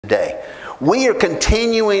today. We are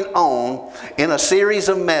continuing on in a series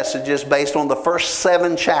of messages based on the first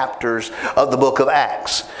 7 chapters of the book of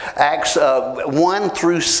Acts. Acts 1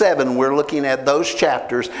 through 7, we're looking at those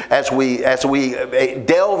chapters as we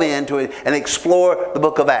delve into it and explore the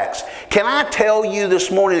book of Acts. Can I tell you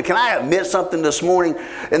this morning, can I admit something this morning?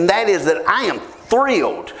 And that is that I am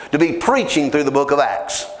thrilled to be preaching through the book of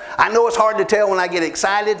Acts. I know it's hard to tell when I get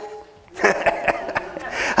excited.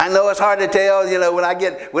 I know it's hard to tell, when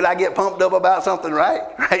I get pumped up about something, right?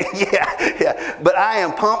 Right? Yeah. But I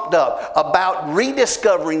am pumped up about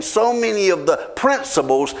rediscovering so many of the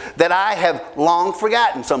principles that I have long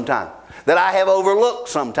forgotten sometimes, that I have overlooked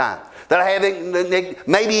sometimes, that I haven't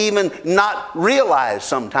maybe even not realized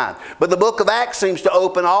sometimes. But the book of Acts seems to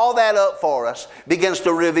open all that up for us, begins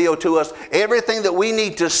to reveal to us everything that we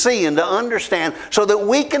need to see and to understand so that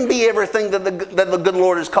we can be everything that the good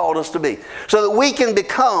Lord has called us to be. So that we can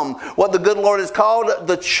become what the good Lord has called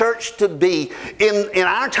the church to be in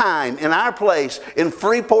our time, in our place, in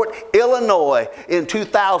Freeport, Illinois in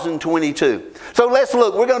 2022. So let's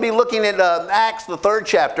look. We're going to be looking at Acts, the 3rd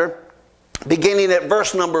chapter. Beginning at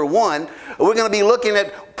verse number 1, we're going to be looking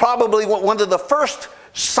at probably one of the first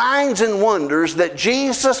signs and wonders that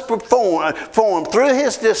Jesus performed through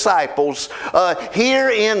His disciples here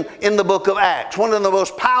in the book of Acts. One of the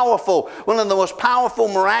most powerful,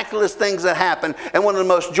 miraculous things that happened, and one of the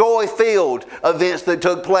most joy-filled events that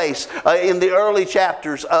took place in the early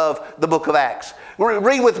chapters of the book of Acts.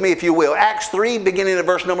 Read with me if you will. Acts 3, beginning at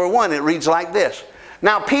verse number 1, it reads like this.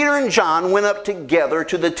 Now Peter and John went up together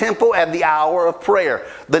to the temple at the hour of prayer,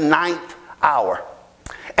 the 9th hour.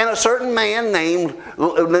 And a certain man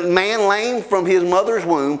lame from his mother's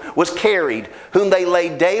womb was carried, whom they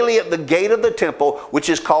laid daily at the gate of the temple, which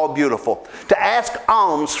is called Beautiful, to ask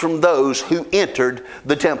alms from those who entered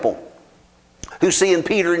the temple. Who, seeing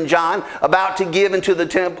Peter and John about to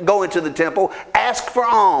go into the temple, asked for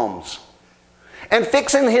alms. And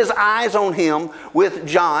fixing his eyes on him with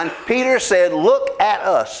John, Peter said, "Look at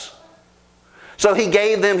us." So he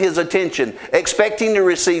gave them his attention, expecting to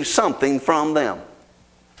receive something from them.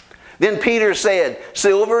 Then Peter said,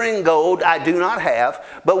 "Silver and gold I do not have,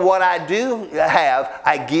 but what I do have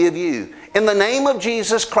I give you. In the name of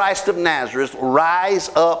Jesus Christ of Nazareth,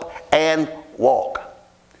 rise up and walk."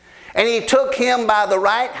 And he took him by the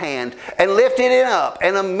right hand and lifted him up,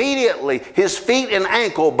 and immediately his feet and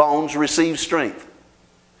ankle bones received strength.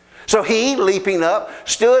 So he, leaping up,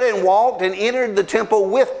 stood and walked and entered the temple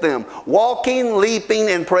with them, walking, leaping,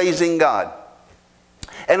 and praising God.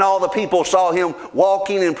 And all the people saw him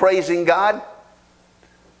walking and praising God.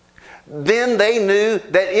 Then they knew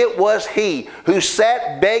that it was he who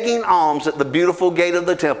sat begging alms at the beautiful gate of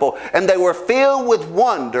the temple, and they were filled with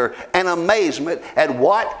wonder and amazement at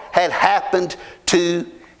what had happened to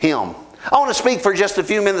him. I want to speak for just a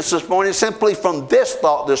few minutes this morning simply from this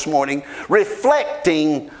thought this morning,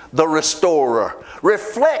 reflecting the restorer.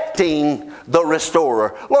 Reflecting the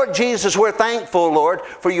restorer. Lord Jesus, we're thankful, Lord,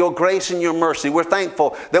 for your grace and your mercy. We're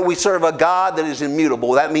thankful that we serve a God that is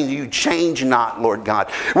immutable. That means you change not, Lord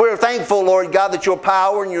God. We're thankful, Lord God, that your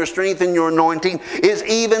power and your strength and your anointing is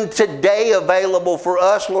even today available for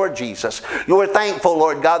us, Lord Jesus. We're thankful,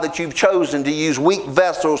 Lord God, that you've chosen to use weak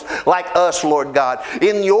vessels like us, Lord God,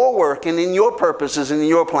 in your work and in your purposes and in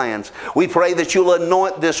your plans. We pray that you'll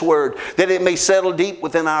anoint this word, that it may settle deep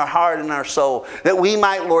within our heart and our soul, that we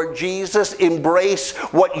might, Lord Jesus, embrace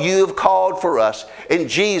what you have called for us. In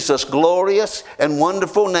Jesus' glorious and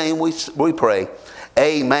wonderful name we pray.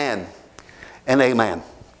 Amen and amen.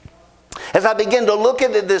 As I begin to look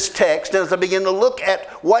at this text, as I begin to look at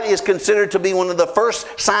what is considered to be one of the first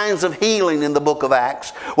signs of healing in the book of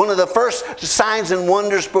Acts, one of the first signs and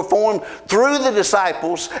wonders performed through the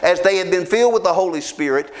disciples as they had been filled with the Holy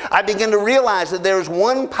Spirit, I begin to realize that there is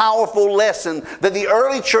one powerful lesson that the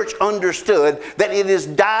early church understood that it is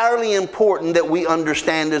direly important that we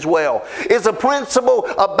understand as well. It's a principle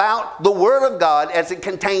about the Word of God as it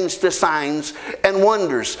contains the signs and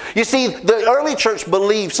wonders. You see, the early church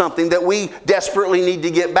believed something that we desperately need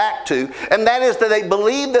to get back to, and that is that they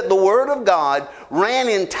believed that the Word of God ran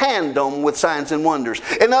in tandem with signs and wonders.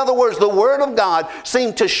 In other words, the Word of God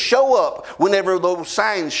seemed to show up whenever those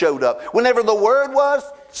signs showed up. Whenever the Word was,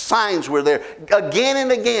 signs were there. Again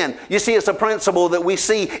and again. You see, it's a principle that we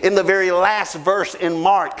see in the very last verse in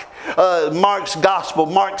Mark's Gospel,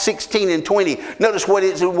 Mark 16 and 20. Notice what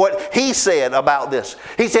he said about this.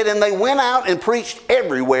 He said, "And they went out and preached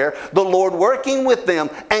everywhere, the Lord working with them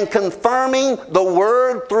and confirming the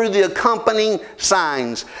word through the accompanying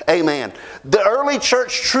signs." Amen. The early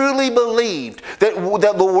church truly believed that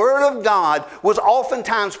the Word of God was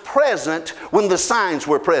oftentimes present when the signs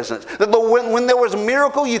were present. That when there was a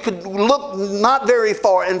miracle miracle, you could look not very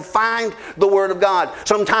far and find the Word of God.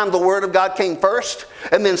 Sometimes the Word of God came first,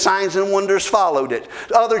 and then signs and wonders followed it.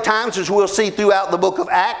 Other times, as we'll see throughout the book of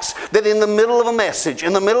Acts, that in the middle of a message,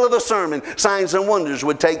 in the middle of a sermon, signs and wonders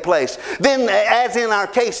would take place. Then, as in our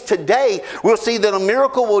case today, we'll see that a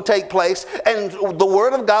miracle will take place, and the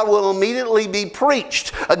Word of God will immediately be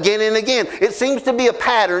preached again and again. It seems to be a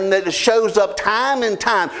pattern that shows up time and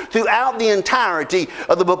time throughout the entirety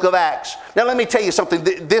of the book of Acts. Now let me tell you something.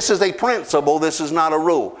 This is a principle. This is not a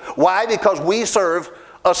rule. Why? Because we serve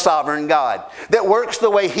a sovereign God that works the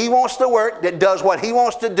way He wants to work, that does what He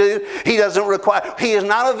wants to do. He doesn't require, He is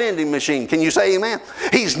not a vending machine. Can you say amen?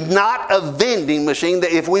 He's not a vending machine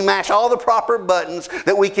that if we mash all the proper buttons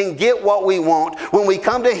that we can get what we want. When we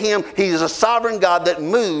come to Him, He's a sovereign God that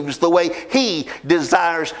moves the way He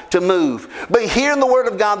desires to move. But here in the Word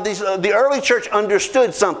of God, the early church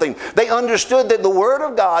understood something. They understood that the Word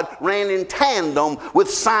of God ran in tandem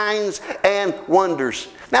with signs and wonders.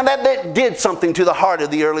 Now that did something to the heart of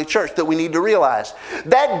the early church that we need to realize.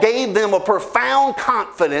 That gave them a profound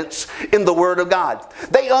confidence in the Word of God.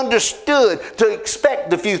 They understood to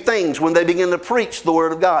expect a few things when they began to preach the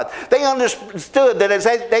Word of God. They understood that as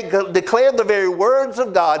they declared the very words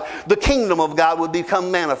of God, the kingdom of God would become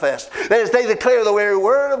manifest. That as they declared the very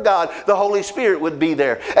Word of God, the Holy Spirit would be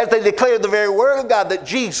there. As they declared the very Word of God, that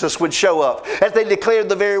Jesus would show up. As they declared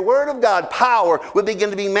the very Word of God, power would begin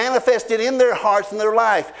to be manifested in their hearts and their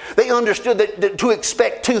life. They understood that to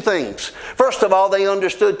expect two things. First of all, they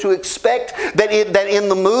understood to expect that in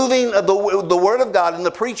the moving of the Word of God, in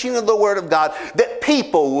the preaching of the Word of God, that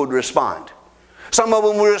people would respond. Some of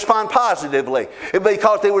them would respond positively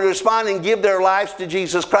because they would respond and give their lives to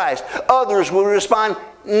Jesus Christ. Others would respond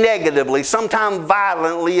negatively, sometimes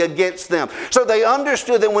violently against them. So they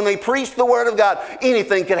understood that when they preached the Word of God,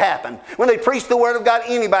 anything could happen. When they preached the Word of God,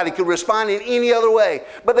 anybody could respond in any other way.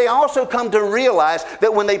 But they also come to realize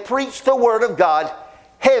that when they preached the Word of God,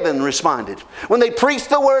 heaven responded. When they preached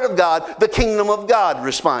the Word of God, the kingdom of God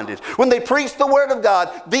responded. When they preached the Word of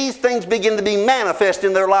God, these things begin to be manifest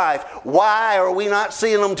in their life. Why are we not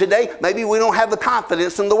seeing them today? Maybe we don't have the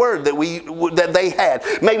confidence in the Word that they had.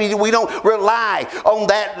 Maybe we don't rely on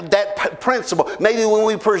that principle. Maybe when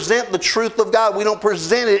we present the truth of God, we don't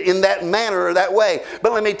present it in that manner or that way.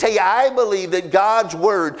 But let me tell you, I believe that God's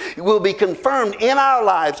Word will be confirmed in our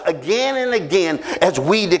lives again and again as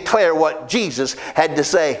we declare what Jesus had to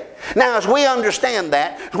say. Now, as we understand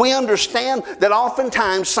that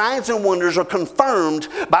oftentimes signs and wonders are confirmed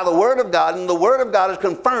by the Word of God, and the Word of God is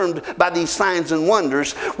confirmed by these signs and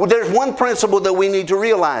wonders. Well, there's one principle that we need to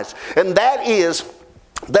realize, and that is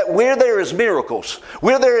that where there is miracles,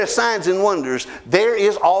 where there is signs and wonders, there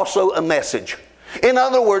is also a message. In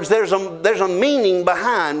other words, there's a meaning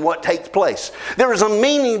behind what takes place. There is a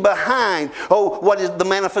meaning behind what the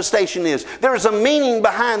manifestation is. There is a meaning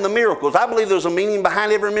behind the miracles. I believe there's a meaning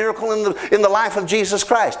behind every miracle in the life of Jesus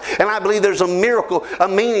Christ. And I believe there's a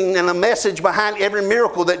meaning and a message behind every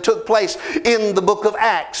miracle that took place in the book of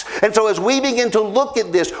Acts. And so as we begin to look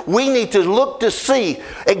at this, we need to look to see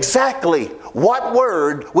exactly what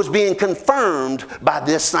word was being confirmed by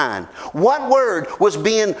this sign. What word was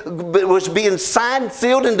being signed,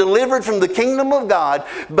 sealed, and delivered from the kingdom of God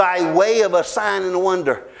by way of a sign and a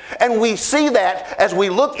wonder. And we see that as we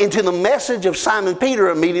look into the message of Simon Peter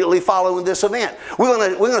immediately following this event. We're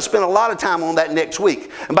going to spend a lot of time on that next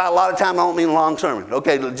week. And by a lot of time, I don't mean a long sermon.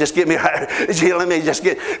 Okay, just get me right.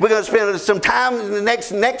 We're going to spend some time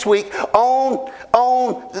next week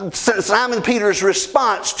on Simon Peter's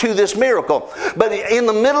response to this miracle. But in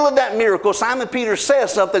the middle of that miracle, Simon Peter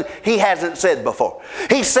says something he hasn't said before.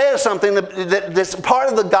 He says something that's part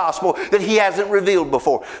of the gospel that he hasn't revealed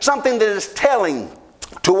before. Something that is telling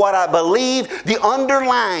to what I believe the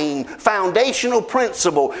underlying foundational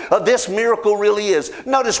principle of this miracle really is.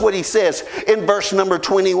 Notice what he says in verse number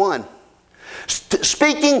 21.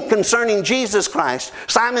 Speaking concerning Jesus Christ,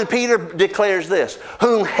 Simon Peter declares this: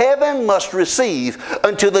 whom heaven must receive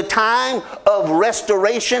unto the time of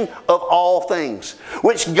restoration of all things,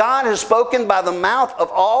 which God has spoken by the mouth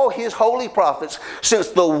of all His holy prophets since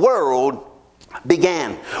the world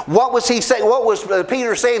began. What was he saying? What was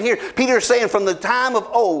Peter saying here? Peter saying from the time of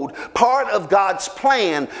old, part of God's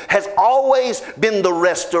plan has always been the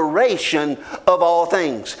restoration of all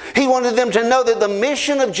things. He wanted them to know that the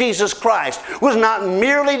mission of Jesus Christ was not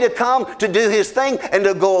merely to come to do His thing and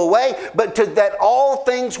to go away, but that all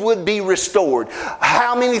things would be restored.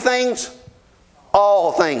 How many things?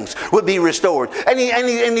 all things would be restored. And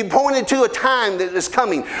he pointed to a time that is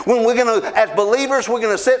coming when we're going to, as believers, we're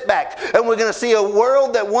going to sit back and we're going to see a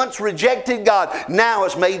world that once rejected God. Now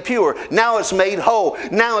it's made pure. Now it's made whole.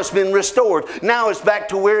 Now it's been restored. Now it's back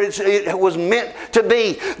to where it was meant to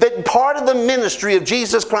be. That part of the ministry of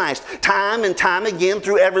Jesus Christ, time and time again,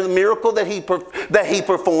 through every miracle that he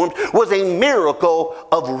performed, was a miracle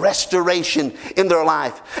of restoration in their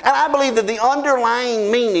life. And I believe that the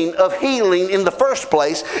underlying meaning of healing in the first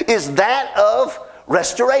place is that of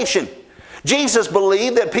restoration. Jesus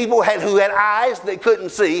believed that people who had eyes that couldn't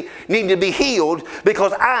see needed to be healed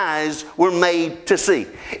because eyes were made to see.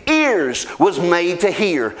 Ears was made to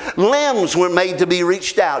hear. Limbs were made to be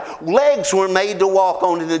reached out. Legs were made to walk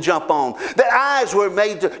on and to jump on. The eyes were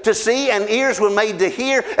made to see, and ears were made to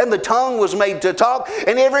hear, and the tongue was made to talk.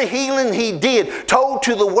 And every healing he did told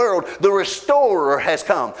to the world, the restorer has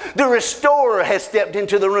come. The restorer has stepped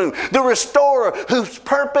into the room. The restorer whose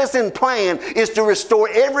purpose and plan is to restore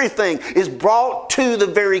everything is brought to the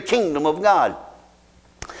very kingdom of God.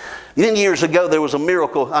 Then years ago there was a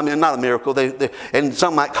miracle, I mean not a miracle, and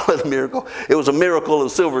some might call it a miracle. It was a miracle of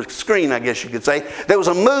silver screen, I guess you could say. There was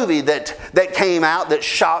a movie that came out that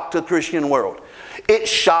shocked the Christian world. It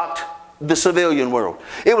shocked the civilian world.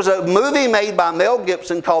 It was a movie made by Mel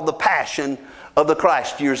Gibson called The Passion of the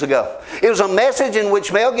Christ years ago. It was a message in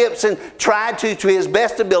which Mel Gibson tried to his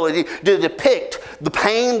best ability to depict the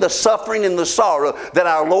pain, the suffering, and the sorrow that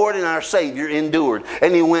our Lord and our Savior endured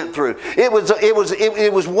and he went through. It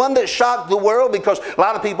was one that shocked the world because a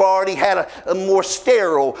lot of people already had a more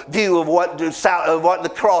sterile view of what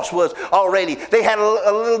the cross was already. They had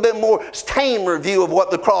a little bit more tamer view of what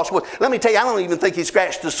the cross was. Let me tell you, I don't even think he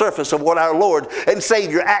scratched the surface of what our Lord and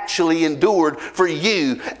Savior actually endured for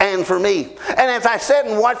you and for me. And as I sat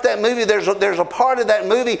and watched that movie, there's a part of that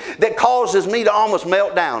movie that causes me to almost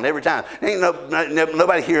melt down every time. Ain't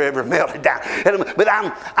nobody here ever melted down. But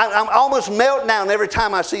I'm almost melt down every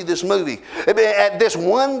time I see this movie. At this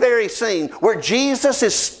one very scene where Jesus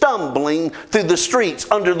is stumbling through the streets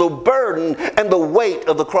under the burden and the weight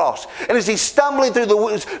of the cross. And as he's stumbling through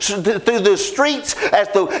the streets, as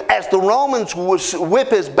the Romans whip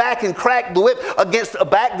his back and crack the whip against a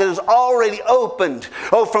back that is already opened,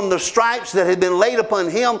 from the stripes that had been laid upon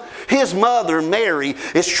him, his mother, Mary,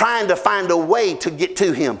 is trying to find a way to get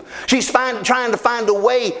to him. She's trying to find a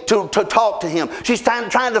way to talk to him. She's trying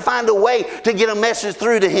to find a way to get a message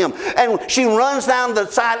through to him. And she runs down the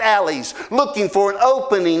side alleys looking for an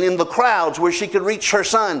opening in the crowds where she could reach her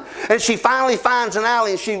son. And she finally finds an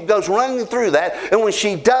alley and she goes running through that. And when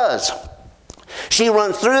she does, she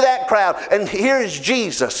runs through that crowd, and here's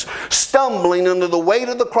Jesus stumbling under the weight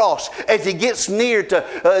of the cross as he gets near to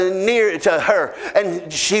her.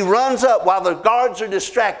 And she runs up while the guards are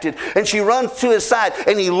distracted, and she runs to his side,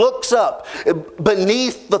 and he looks up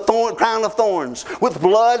beneath the crown of thorns, with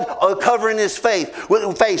blood covering his face,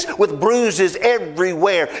 with bruises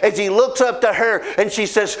everywhere. As he looks up to her, and she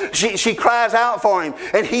says, she cries out for him,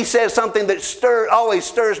 and he says something that always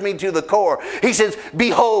stirs me to the core. He says,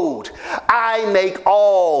 "Behold, I make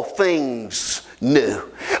all things new."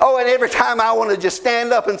 Oh, and every time I want to just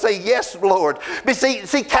stand up and say, "Yes, Lord." But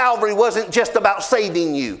see, Calvary wasn't just about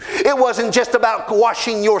saving you. It wasn't just about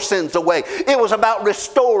washing your sins away. It was about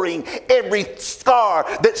restoring every scar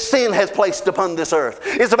that sin has placed upon this earth.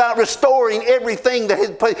 It's about restoring everything that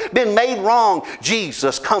has been made wrong.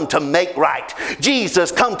 Jesus come to make right.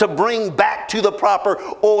 Jesus come to bring back to the proper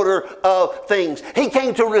order of things. He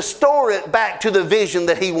came to restore it back to the vision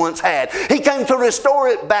that he once had. He came to restore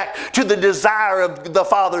it back to the desire of the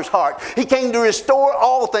Father's heart. He came to restore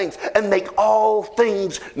all things and make all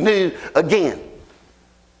things new again.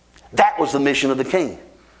 That was the mission of the King.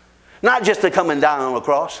 Not just to come and die on the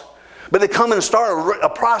cross, but to come and start a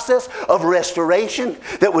process of restoration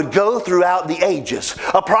that would go throughout the ages.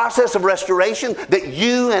 A process of restoration that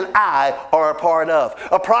you and I are a part of.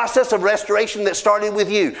 A process of restoration that started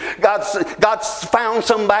with you. God found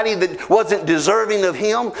somebody that wasn't deserving of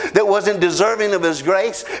Him, that wasn't deserving of His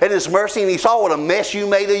grace and His mercy, and He saw what a mess you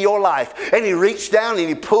made of your life. And He reached down and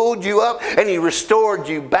He pulled you up and He restored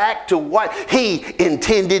you back to what He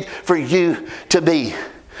intended for you to be.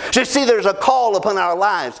 So you see, there's a call upon our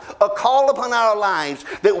lives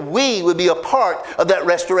that we would be a part of that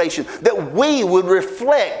restoration, that we would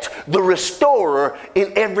reflect the restorer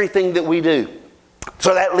in everything that we do.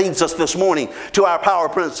 So that leads us this morning to our power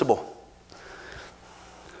principle.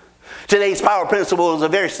 Today's power principle is a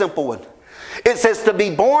very simple one. It says to be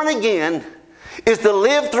born again is to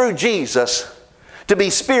live through Jesus. To be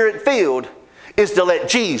Spirit-filled is to let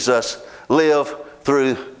Jesus live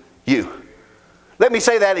through you. Let me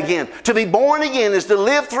say that again. To be born again is to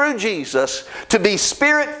live through Jesus. To be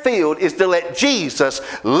Spirit-filled is to let Jesus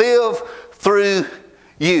live through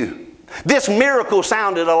you. This miracle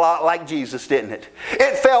sounded a lot like Jesus, didn't it?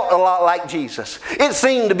 It felt a lot like Jesus. It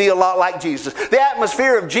seemed to be a lot like Jesus. The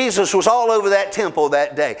atmosphere of Jesus was all over that temple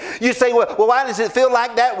that day. You say, well, why does it feel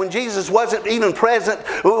like that when Jesus wasn't even present,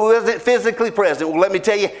 wasn't physically present? Well, let me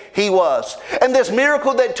tell you, He was. And this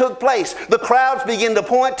miracle that took place, the crowds began to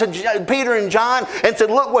point to Peter and John and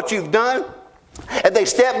said, look what you've done. And they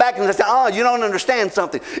stepped back and they said, oh, you don't understand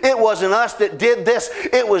something. It wasn't us that did this.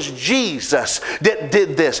 It was Jesus that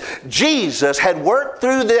did this. Jesus had worked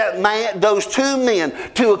through those two men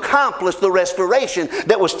to accomplish the restoration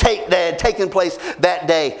that had taken place that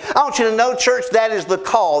day. I want you to know, church, that is the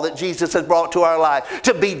call that Jesus has brought to our life.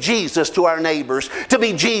 To be Jesus to our neighbors. To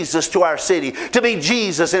be Jesus to our city. To be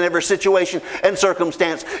Jesus in every situation and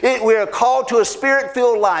circumstance. We are called to a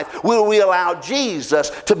Spirit-filled life where we allow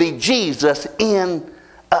Jesus to be Jesus in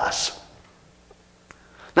us.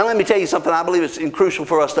 Now let me tell you something I believe it's crucial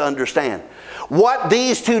for us to understand. What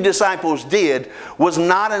these two disciples did was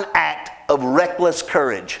not an act of reckless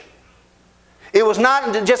courage. It was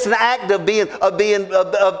not just an act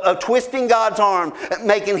of twisting God's arm and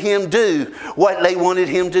making Him do what they wanted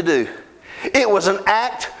Him to do. It was an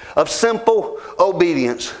act of simple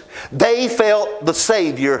obedience. They felt the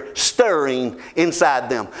Savior stirring inside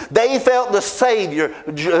them. They felt the Savior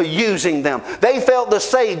using them. They felt the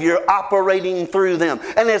Savior operating through them.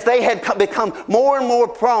 And as they had become more and more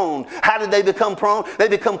prone, how did they become prone? They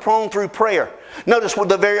become prone through prayer. Notice with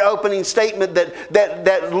the very opening statement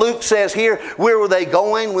that Luke says here, where were they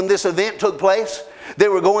going when this event took place? They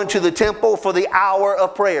were going to the temple for the hour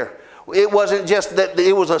of prayer. It wasn't just that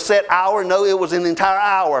it was a set hour. No, it was an entire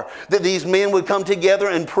hour that these men would come together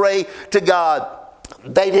and pray to God.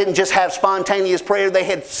 They didn't just have spontaneous prayer, they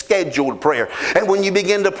had scheduled prayer. And when you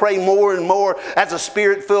begin to pray more and more as a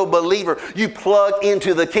Spirit-filled believer, you plug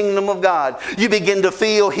into the kingdom of God. You begin to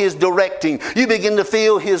feel His directing. You begin to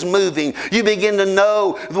feel His moving. You begin to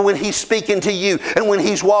know when He's speaking to you and when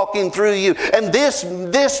He's walking through you. And these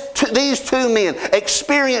two men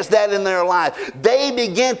experienced that in their life. They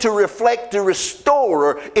began to reflect the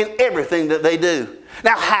restorer in everything that they do.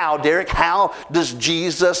 Now how, Derrick? How does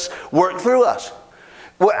Jesus work through us?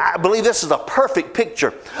 Well, I believe this is a perfect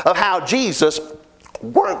picture of how Jesus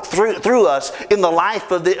worked through us in the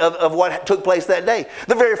life of what took place that day.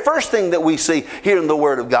 The very first thing that we see here in the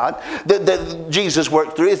Word of God that Jesus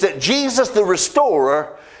worked through is that Jesus, the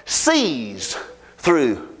restorer, sees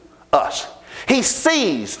through us. He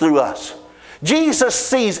sees through us. Jesus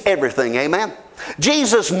sees everything, amen?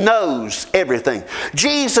 Jesus knows everything.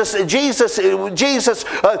 Jesus sees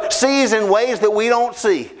in ways that we don't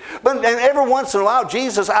see. And every once in a while,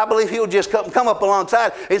 Jesus, I believe He'll just come up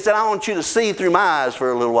alongside. He said, I want you to see through my eyes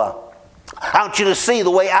for a little while. I want you to see the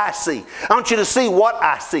way I see. I want you to see what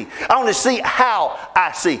I see. I want to see how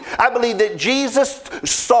I see. I believe that Jesus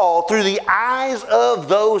saw through the eyes of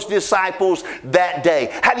those disciples that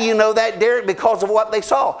day. How do you know that, Derrick? Because of what they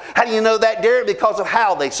saw. How do you know that, Derrick? Because of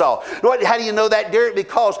how they saw. How do you know that, Derrick?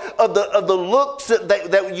 Because of the looks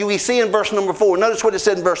that we see in verse number 4. Notice what it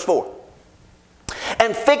said in verse 4.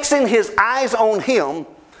 And fixing his eyes on Him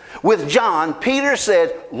with John, Peter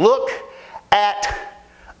said, look at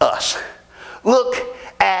us. Look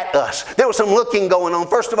at us. There was some looking going on.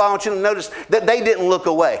 First of all, I want you to notice that they didn't look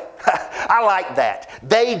away. I like that.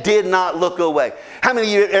 They did not look away. How many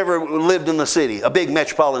of you ever lived in the city, a big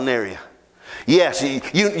metropolitan area? Yes,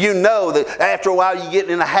 you know that after a while you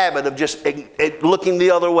get in a habit of just looking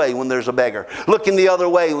the other way when there's a beggar. Looking the other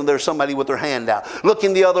way when there's somebody with their hand out.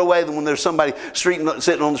 Looking the other way when there's somebody sitting on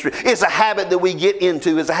the street. It's a habit that we get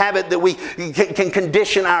into. It's a habit that we can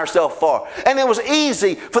condition ourselves for. And it was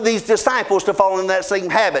easy for these disciples to fall in that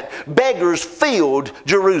same habit. Beggars filled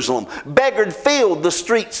Jerusalem. Beggars filled the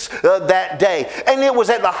streets that day. And it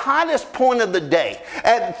was at the hottest point of the day.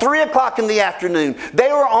 At 3 o'clock in the afternoon, they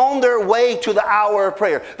were on their way to the hour of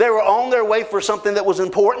prayer. They were on their way for something that was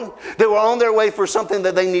important. They were on their way for something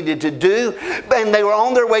that they needed to do. And they were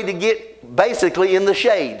on their way to get basically in the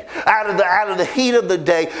shade, out of the heat of the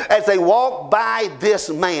day, as they walked by this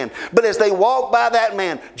man. But as they walked by that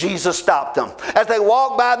man, Jesus stopped them. As they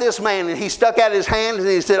walked by this man, and He stuck out His hand and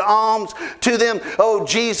He said alms to them, oh,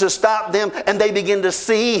 Jesus stopped them, and they began to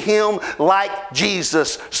see Him like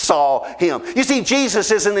Jesus saw Him. You see,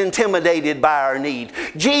 Jesus isn't intimidated by our need.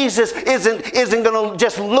 Jesus isn't going to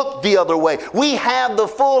just look the other way. We have the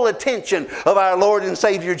full attention of our Lord and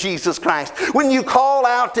Savior Jesus Christ. When you call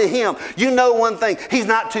out to Him, You know one thing, he's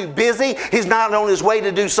not too busy. He's not on his way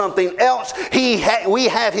to do something else. We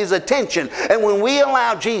have his attention. And when we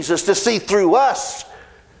allow Jesus to see through us,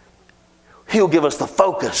 he'll give us the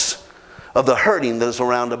focus of the hurting that is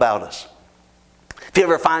around about us. If you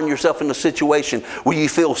ever find yourself in a situation where you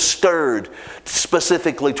feel stirred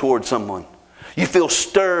specifically towards someone, you feel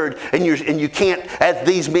stirred and you can't, as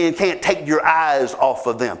these men, can't take your eyes off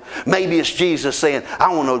of them. Maybe it's Jesus saying,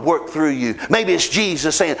 I want to work through you. Maybe it's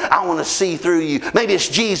Jesus saying, I want to see through you. Maybe it's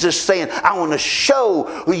Jesus saying, I want to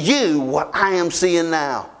show you what I am seeing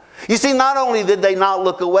now. You see, not only did they not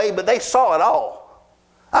look away, but they saw it all.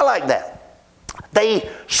 I like that. They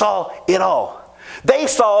saw it all. They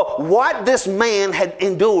saw what this man had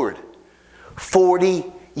endured. 40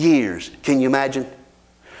 years. Can you imagine?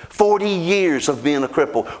 40 years of being a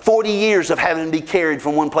cripple. 40 years of having to be carried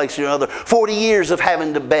from one place to another. 40 years of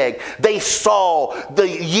having to beg. They saw the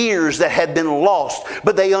years that had been lost,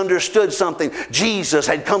 but they understood something. Jesus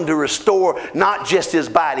had come to restore not just his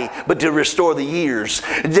body, but to restore the years.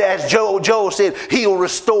 As Joel said, he'll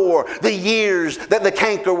restore the years that the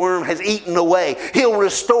cankerworm has eaten away. He'll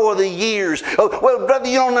restore the years. Oh, well, brother,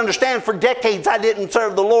 you don't understand. For decades I didn't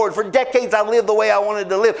serve the Lord. For decades I lived the way I wanted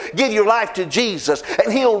to live. Give your life to Jesus,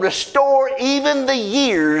 and he'll restore even the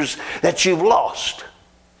years that you've lost.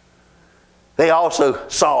 They also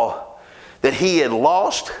saw that he had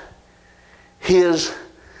lost his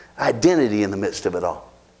identity in the midst of it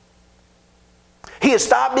all. He had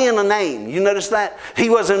stopped being a name. You notice that? He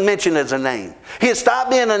wasn't mentioned as a name. He had stopped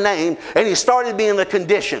being a name and he started being a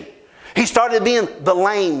condition. He started being the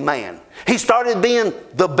lame man. He started being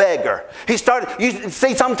the beggar. You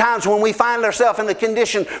see, sometimes when we find ourselves in a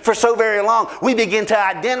condition for so very long, we begin to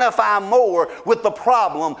identify more with the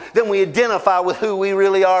problem than we identify with who we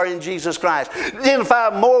really are in Jesus Christ.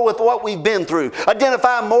 Identify more with what we've been through.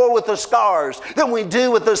 Identify more with the scars than we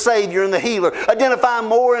do with the Savior and the healer. Identify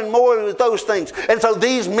more and more with those things. And so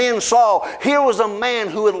these men saw, here was a man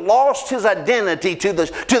who had lost his identity to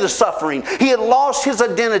the suffering. He had lost his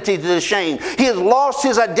identity to the shame. He had lost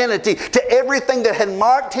his identity to everything that had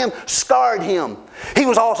marked him, scarred him. He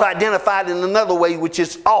was also identified in another way, which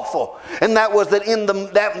is awful. And that was that in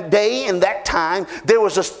that day and that time, there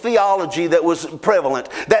was a theology that was prevalent.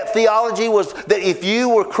 That theology was that if you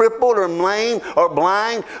were crippled or lame or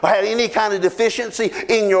blind or had any kind of deficiency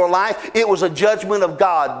in your life, it was a judgment of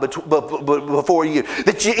God before you.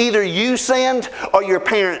 That either you sinned or your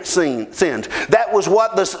parents sinned. That was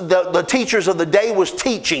what the teachers of the day was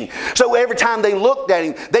teaching. So every time they looked at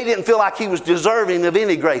him, they didn't feel like he was deserving of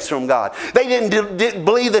any grace from God. They didn't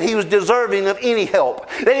believe that he was deserving of any help.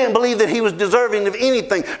 They didn't believe that he was deserving of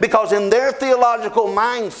anything, because in their theological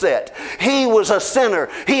mindset, he was a sinner.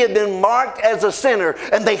 He had been marked as a sinner,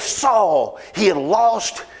 and they saw he had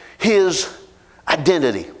lost his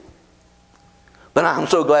identity. But I'm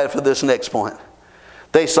so glad for this next point.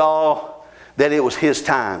 They saw that it was his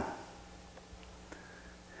time.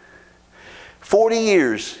 40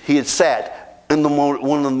 years he had sat in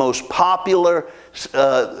one of the most popular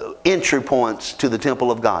entry points to the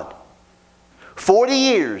temple of God. 40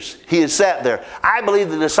 years he had sat there. I believe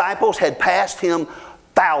the disciples had passed him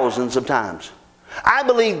thousands of times. I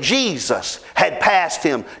believe Jesus had passed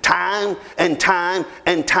him time and time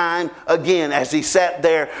and time again as he sat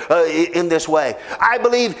there in this way. I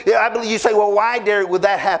believe you say, well, why, Derrick, would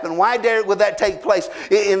that happen? Why, Derrick, would that take place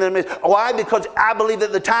in the midst? Why? Because I believe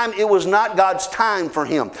at the time it was not God's time for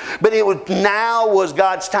him, but now was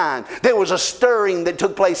God's time. There was a stirring that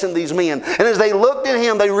took place in these men. And as they looked at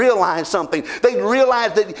him, they realized something. They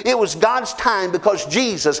realized that it was God's time because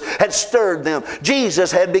Jesus had stirred them.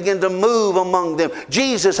 Jesus had begun to move among them.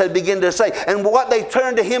 Jesus had begun to say, and what they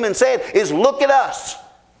turned to him and said is, look at us.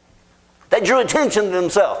 They drew attention to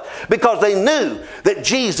themselves because they knew that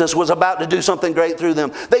Jesus was about to do something great through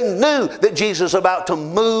them. They knew that Jesus was about to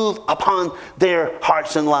move upon their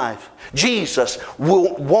hearts and life. Jesus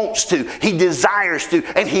wants to, he desires to,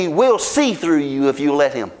 and he will see through you if you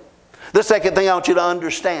let him. The second thing I want you to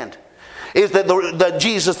understand is that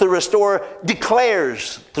Jesus the Restorer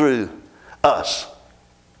declares through us.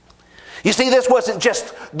 You see, this wasn't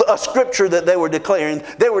just a scripture that they were declaring.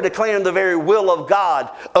 They were declaring the very will of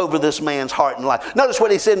God over this man's heart and life. Notice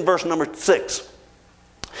what he said in verse number 6.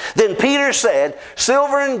 Then Peter said,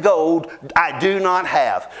 silver and gold I do not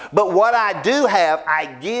have, but what I do have I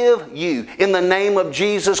give you. In the name of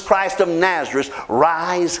Jesus Christ of Nazareth,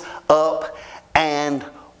 rise up and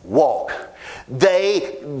walk.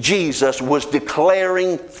 Jesus was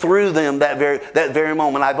declaring through them that very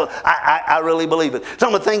moment. I really believe it.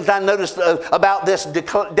 Some of the things I noticed about this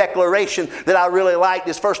declaration that I really liked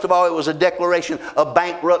is, first of all, it was a declaration of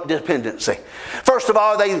bankrupt dependency. First of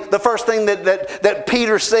all, the first thing that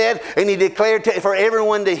Peter said, and he declared for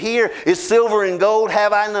everyone to hear, is silver and gold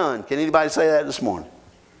have I none. Can anybody say that this morning?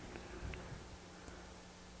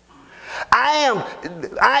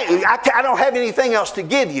 I don't have anything else to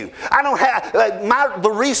give you. I don't have,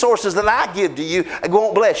 the resources that I give to you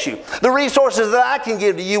won't bless you. The resources that I can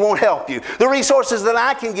give to you won't help you. The resources that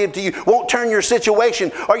I can give to you won't turn your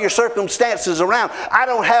situation or your circumstances around. I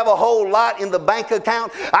don't have a whole lot in the bank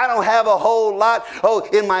account. I don't have a whole lot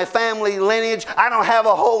in my family lineage. I don't have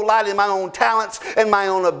a whole lot in my own talents and my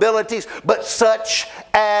own abilities, but such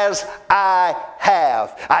as I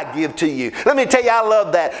have, I give to you. Let me tell you, I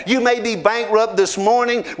love that. You may be bankrupt this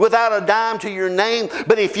morning without a dime to your name,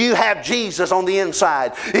 but if you have Jesus on the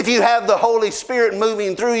inside, if you have the Holy Spirit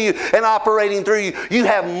moving through you and operating through you, you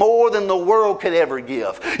have more than the world could ever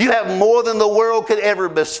give. You have more than the world could ever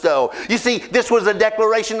bestow. You see, this was a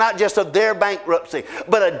declaration not just of their bankruptcy,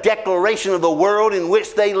 but a declaration of the world in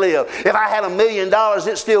which they live. If I had $1 million,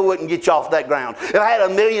 it still wouldn't get you off that ground. If I had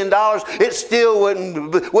 $1 million, it still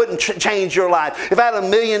wouldn't change your life. If I had $1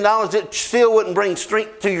 million, it still wouldn't bring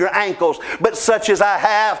strength to your ankles. But such as I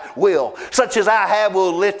have will. Such as I have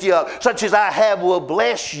will lift you up. Such as I have will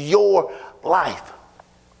bless your life.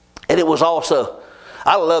 And it was also,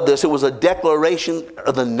 I love this, it was a declaration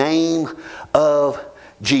of the name of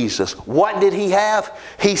Jesus. What did he have?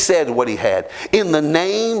 He said what he had. In the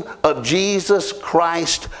name of Jesus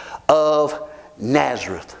Christ of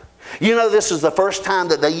Nazareth. You know, this is the first time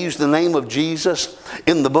that they used the name of Jesus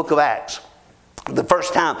in the book of Acts. The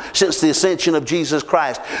first time since the ascension of Jesus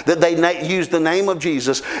Christ that they used the name of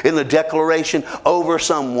Jesus in the declaration over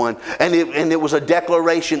someone. And it was a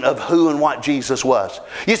declaration of who and what Jesus was.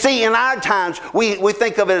 You see, in our times, we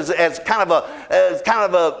think of it as kind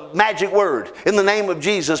of a magic word, in the name of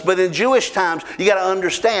Jesus. But in Jewish times, you got to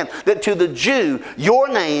understand that to the Jew, your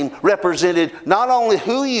name represented not only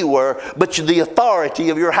who you were, but the authority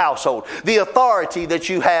of your household. The authority that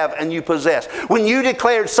you have and you possess. When you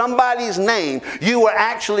declared somebody's name, you were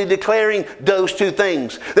actually declaring those two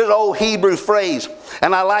things. There's an old Hebrew phrase,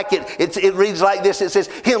 and I like it. It reads like this. It says,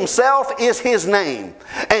 himself is his name,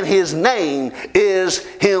 and his name is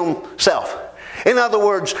himself. In other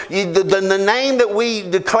words, the name that we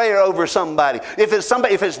declare over somebody, if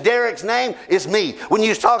it's Derrick's name, it's me. When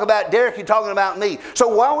you talk about Derrick, you're talking about me. So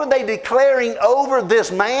why were they declaring over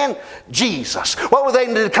this man? Jesus. What were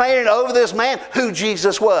they declaring over this man? Who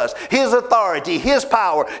Jesus was. His authority, his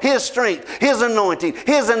power, his strength, his anointing,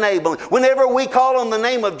 his enabling. Whenever we call on the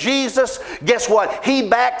name of Jesus, guess what? He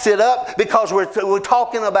backs it up because we're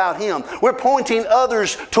talking about him. We're pointing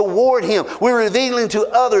others toward him. We're revealing to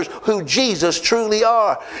others who Jesus truly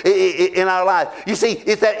are in our life. You see,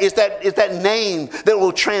 it's that name that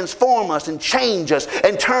will transform us and change us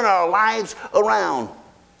and turn our lives around.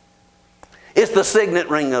 It's the signet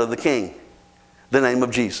ring of the king, the name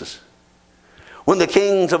of Jesus. When the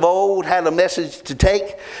kings of old had a message to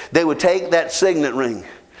take, they would take that signet ring.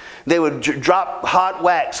 They would drop hot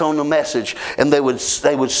wax on the message, and they would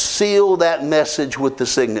seal that message with the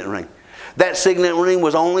signet ring. That signet ring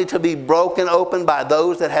was only to be broken open by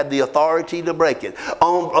those that had the authority to break it.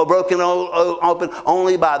 Broken open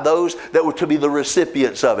only by those that were to be the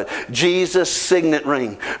recipients of it. Jesus' signet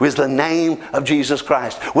ring was the name of Jesus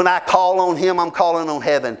Christ. When I call on him, I'm calling on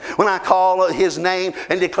heaven. When I call his name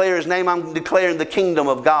and declare his name, I'm declaring the kingdom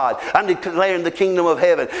of God. I'm declaring the kingdom of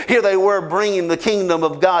heaven. Here they were bringing the kingdom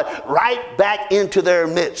of God right back into their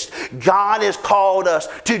midst. God has called us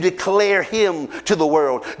to declare him to the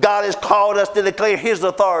world. God has called us to declare his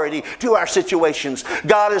authority to our situations.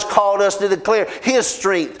 God has called us to declare his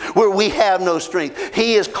strength where we have no strength.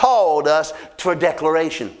 He has called us for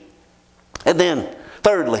declaration. And then,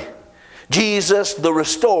 thirdly, Jesus, the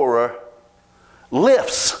restorer,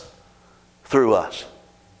 lifts through us.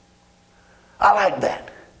 I like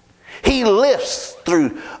that. He lifts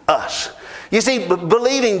through us. You see,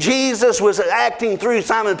 believing Jesus was acting through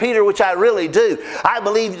Simon Peter, which I really do. I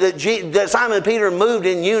believe that Simon Peter moved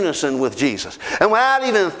in unison with Jesus. And without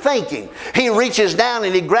even thinking, he reaches down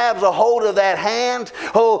and he grabs a hold of that hand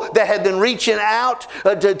that had been reaching out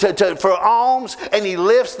for alms, and he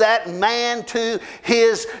lifts that man to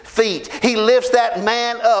his feet. He lifts that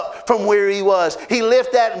man up from where he was. He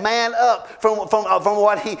lifts that man up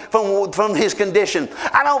from his condition.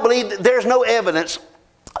 I don't believe that there's no evidence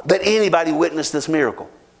that anybody witnessed this miracle.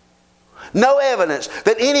 No evidence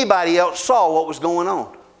that anybody else saw what was going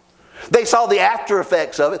on. They saw the after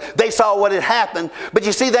effects of it. They saw what had happened. But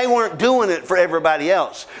you see, they weren't doing it for everybody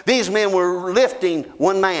else. These men were lifting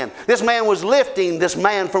one man. This man was lifting this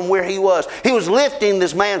man from where he was. He was lifting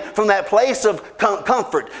this man from that place of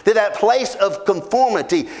comfort to that place of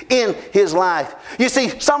conformity in his life. You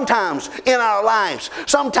see, sometimes in our lives,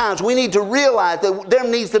 sometimes we need to realize that there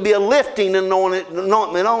needs to be a lifting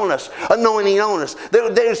anointing on us.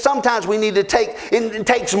 Sometimes we need to it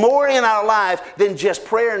takes more in our life than just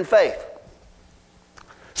prayer and faith.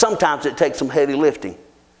 Sometimes it takes some heavy lifting.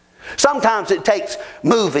 Sometimes it takes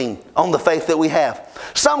moving on the faith that we have.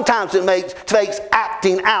 Sometimes it takes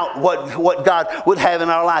acting out what God would have in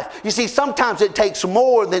our life. You see, sometimes it takes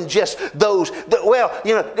more than just those.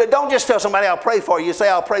 Don't just tell somebody, I'll pray for you. Say,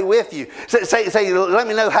 I'll pray with you. Say, let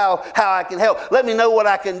me know how I can help. Let me know what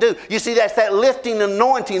I can do. You see, that's that lifting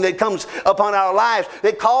anointing that comes upon our lives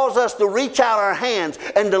that calls us to reach out our hands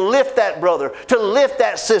and to lift that brother, to lift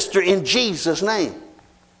that sister in Jesus' name.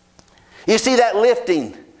 You see, that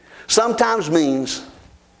lifting sometimes means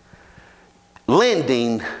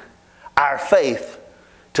lending our faith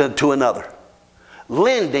to another.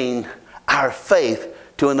 Lending our faith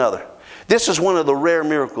to another. This is one of the rare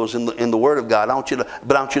miracles in the Word of God. I want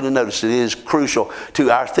you to notice it is crucial to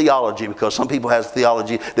our theology, because some people have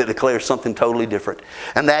theology that declares something totally different.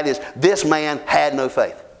 And that is, this man had no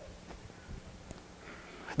faith.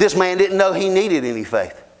 This man didn't know he needed any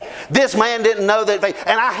faith. This man didn't know that faith.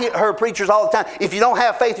 And I heard preachers all the time, if you don't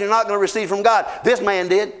have faith, you're not going to receive from God. This man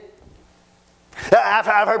did. I've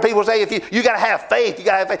heard people say, if you got to have faith, you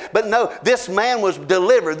got to have faith. But no, this man was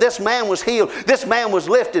delivered. This man was healed. This man was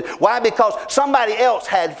lifted. Why? Because somebody else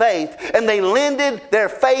had faith, and they lended their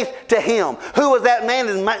faith to him. Who was that man?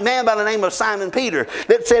 A man by the name of Simon Peter,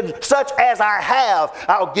 that said, such as I have,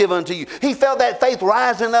 I'll give unto you. He felt that faith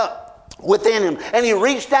rising up within him, and he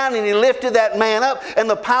reached down and he lifted that man up, and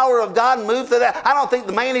the power of God moved through that. I don't think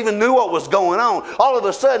the man even knew what was going on. All of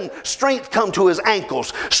a sudden, strength come to his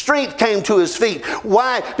ankles. Strength came to his feet.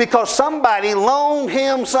 Why? Because somebody loaned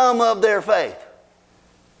him some of their faith.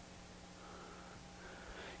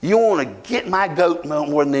 You want to get my goat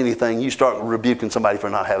more than anything, you start rebuking somebody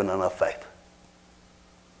for not having enough faith.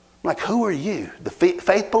 I'm like, who are you? The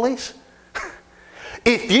faith police?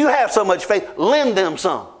 If you have so much faith, lend them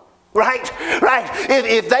some. Right?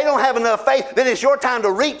 If they don't have enough faith, then it's your time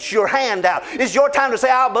to reach your hand out. It's your time to say,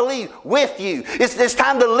 I'll believe with you. It's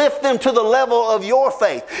time to lift them to the level of your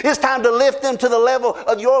faith. It's time to lift them to the level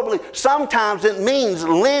of your belief. Sometimes it means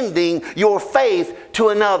lending your faith to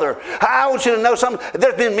another. I want you to know something.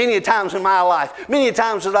 There's been many times in my life, many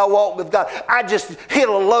times as I walked with God, I just hit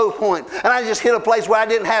a low point, and I just hit a place where I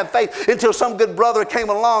didn't have faith until some good brother came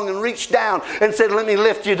along and reached down and said, let me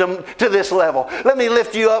lift you to this level. Let me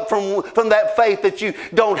lift you up from that faith that you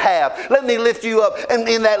don't have. Let me lift you up. And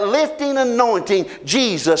in that lifting anointing,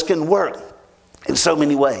 Jesus can work in so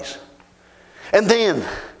many ways. And then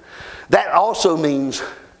that also means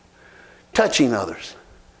touching others.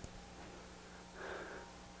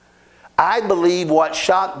 I believe what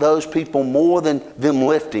shocked those people more than them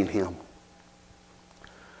lifting him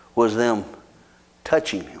was them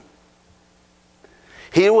touching him.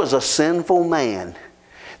 Here was a sinful man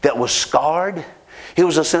that was scarred. He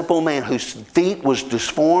was a simple man whose feet was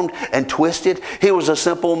disformed and twisted. He was a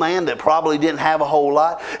simple man that probably didn't have a whole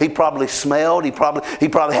lot. He probably smelled. He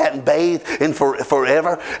probably hadn't bathed in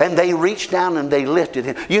forever. And they reached down and they lifted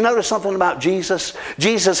him. You notice something about Jesus?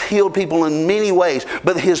 Jesus healed people in many ways,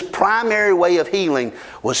 but his primary way of healing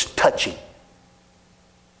was touching.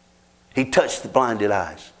 He touched the blinded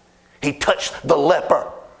eyes. He touched the leper.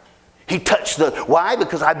 He touched why?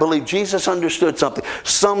 Because I believe Jesus understood something.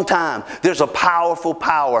 Sometimes there's a powerful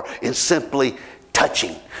power in simply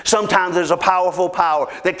touching. Sometimes there's a powerful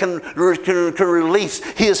power that can release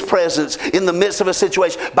his presence in the midst of a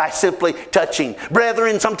situation by simply touching.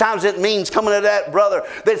 Brethren, sometimes it means coming to that brother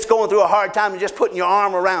that's going through a hard time and just putting your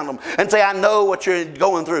arm around them and say, I know what you're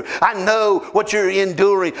going through. I know what you're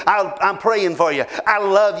enduring. I'm praying for you. I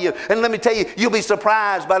love you. And let me tell you, you'll be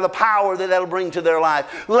surprised by the power that'll bring to their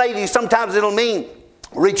life. Ladies, sometimes it'll mean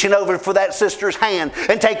reaching over for that sister's hand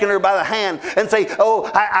and taking her by the hand and say,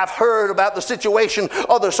 oh, I've heard about the situation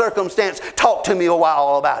or the circumstance. Talk to me a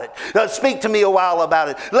while about it. Speak to me a while about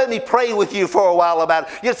it. Let me pray with you for a while about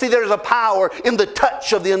it. You see, there's a power in the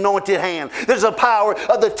touch of the anointed hand. There's a power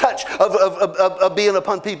of the touch of being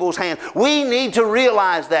upon people's hand. We need to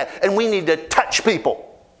realize that, and we need to touch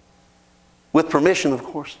people. With permission, of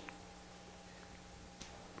course.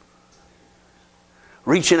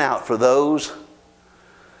 Reaching out for those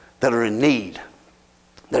that are in need.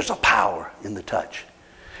 There's a power in the touch.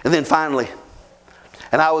 And then finally,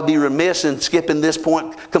 And I would be remiss in skipping this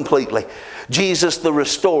point completely. Jesus the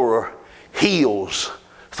restorer heals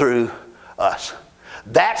through us.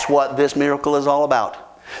 That's what this miracle is all about.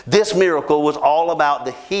 This miracle was all about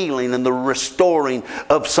the healing and the restoring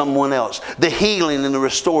of someone else. The healing and the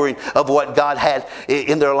restoring of what God had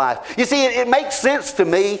in their life. You see, it makes sense to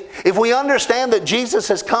me if we understand that Jesus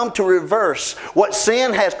has come to reverse what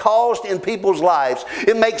sin has caused in people's lives.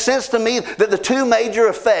 It makes sense to me that the two major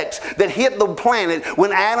effects that hit the planet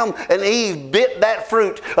when Adam and Eve bit that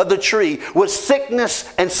fruit of the tree was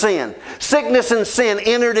sickness and sin. Sickness and sin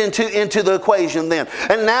entered into the equation then.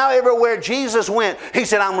 And now everywhere Jesus went, He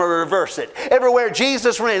said, I'm going to reverse it. Everywhere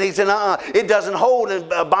Jesus went, He said, it doesn't hold in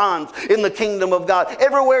bonds in the kingdom of God.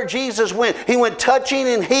 Everywhere Jesus went, He went touching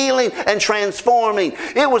and healing and transforming.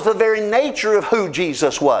 It was the very nature of who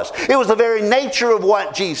Jesus was. It was the very nature of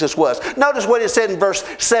what Jesus was. Notice what it said in verse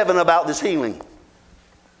 7 about this healing.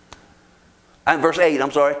 And verse 8,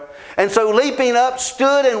 I'm sorry. And so leaping up,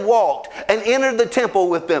 stood and walked and entered the temple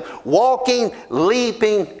with them, walking,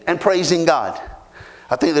 leaping, and praising God.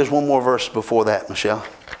 I think there's one more verse before that, Michelle.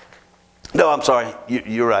 No, I'm sorry.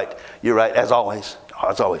 You're right. You're right, as always.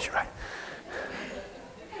 As always, you're right.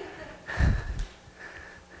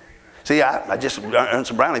 See, I just earned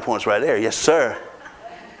some brownie points right there. Yes, sir.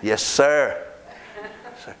 Yes, sir.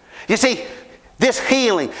 You see, this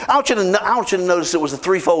healing, I want you to notice it was a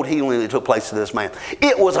threefold healing that took place to this man.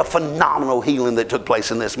 It was a phenomenal healing that took place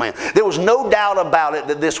in this man. There was no doubt about it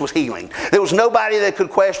that this was healing. There was nobody that could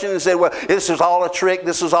question and say, well, this is all a trick,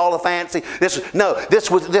 this is all a fancy. This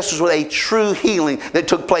was a true healing that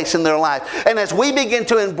took place in their life. And as we begin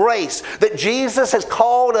to embrace that Jesus has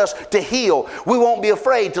called us to heal, we won't be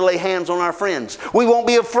afraid to lay hands on our friends. We won't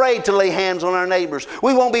be afraid to lay hands on our neighbors.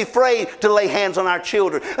 We won't be afraid to lay hands on our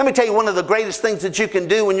children. Let me tell you, one of the greatest things that you can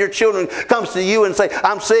do when your children comes to you and say,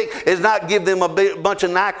 I'm sick, is not give them a bunch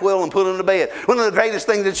of NyQuil and put them to bed. One of the greatest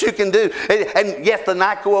things that you can do, and yes, the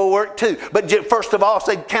NyQuil will work too, but first of all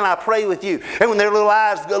say, can I pray with you? And when their little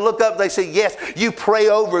eyes look up, they say, yes, you pray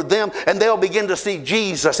over them, and they'll begin to see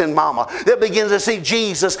Jesus in mama. They'll begin to see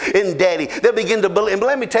Jesus in daddy. They'll begin to believe. And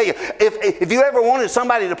let me tell you, if you ever wanted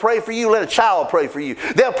somebody to pray for you, let a child pray for you.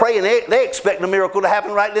 They'll pray and they expect a miracle to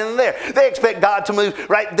happen right then and there. They expect God to move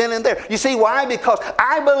right then and there. You see why? Because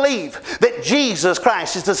I believe that Jesus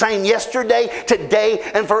Christ is the same yesterday,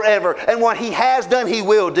 today, and forever. And what He has done, He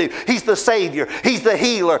will do. He's the Savior. He's the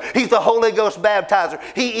healer. He's the Holy Ghost baptizer.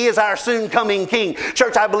 He is our soon coming King.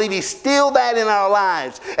 Church, I believe He's still that in our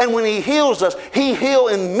lives. And when He heals us, He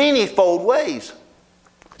heals in many-fold ways.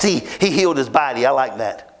 See, He healed His body. I like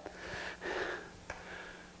that.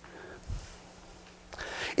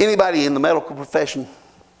 Anybody in the medical profession?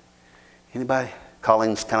 Anybody?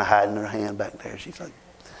 Colleen's kind of hiding her hand back there. She's like,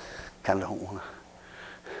 kind of don't want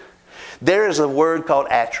to. There is a word called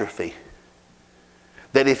atrophy.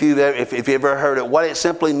 That if you've ever heard it, what it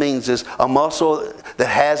simply means is a muscle that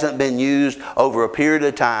hasn't been used over a period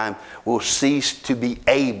of time will cease to be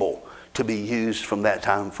able to be used from that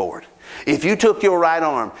time forward. If you took your right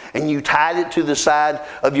arm and you tied it to the side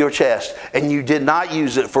of your chest and you did not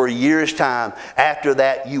use it for a year's time, after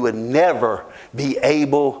that you would never be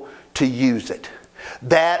able to use it.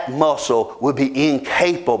 That muscle will be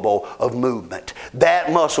incapable of movement.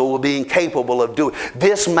 That muscle will be incapable of doing.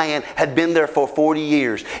 This man had been there for 40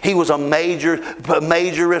 years. He was a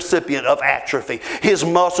major recipient of atrophy. His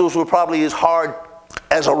muscles were probably as hard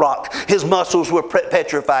as a rock. His muscles were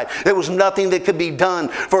petrified. There was nothing that could be done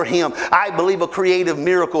for him. I believe a creative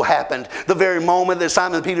miracle happened the very moment that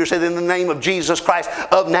Simon Peter said, in the name of Jesus Christ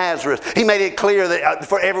of Nazareth. He made it clear that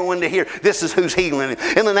for everyone to hear, this is who's healing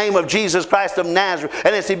him. In the name of Jesus Christ of Nazareth.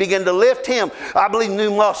 And as he began to lift him, I believe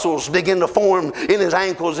new muscles began to form in his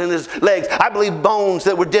ankles and his legs. I believe bones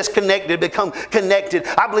that were disconnected become connected.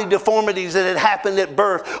 I believe deformities that had happened at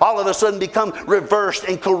birth all of a sudden become reversed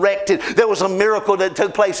and corrected. There was a miracle that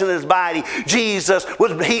took place in his body. Jesus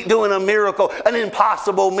was doing a miracle, an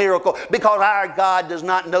impossible miracle, because our God does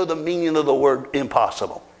not know the meaning of the word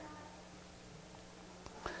impossible.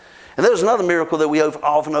 And there's another miracle that we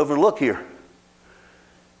often overlook here.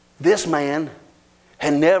 This man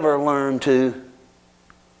had never learned to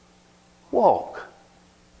walk.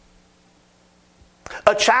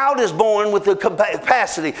 A child is born with the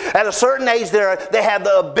capacity. At a certain age, they have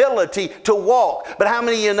the ability to walk. But how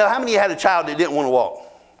many of you know? How many of you had a child that didn't want to walk?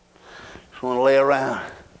 Just want to lay around.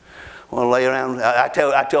 Want to lay around. I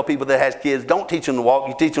tell people that has kids, don't teach them to walk.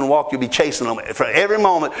 You teach them to walk, you'll be chasing them for every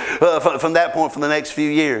moment from that point for the next few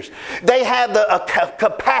years. They have the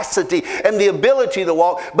capacity and the ability to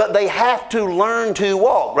walk, but they have to learn to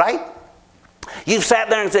walk, right? You've sat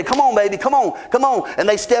there and said, come on, baby, come on, come on. And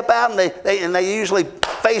they step out and they usually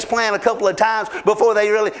face plant a couple of times before they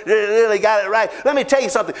really got it right. Let me tell you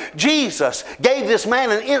something. Jesus gave this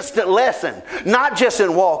man an instant lesson, not just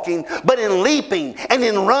in walking, but in leaping and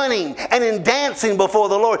in running and in dancing before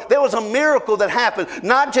the Lord. There was a miracle that happened,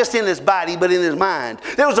 not just in his body, but in his mind.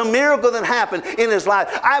 There was a miracle that happened in his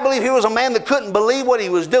life. I believe he was a man that couldn't believe what he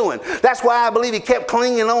was doing. That's why I believe he kept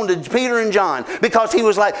clinging on to Peter and John, because he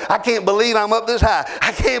was like, I can't believe I'm up this high.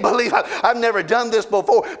 I can't believe I've never done this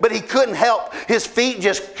before. But he couldn't help. His feet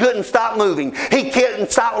just couldn't stop moving. He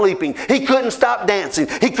couldn't stop leaping. He couldn't stop dancing.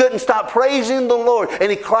 He couldn't stop praising the Lord.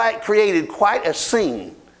 And he created quite a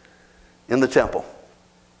scene in the temple.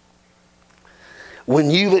 When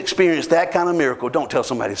you've experienced that kind of miracle, don't tell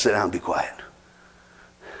somebody to sit down and be quiet.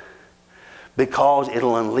 Because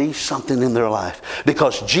it'll unleash something in their life.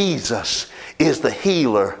 Because Jesus is the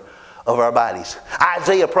healer of our bodies.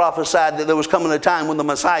 Isaiah prophesied that there was coming a time when the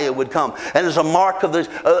Messiah would come, and as a mark of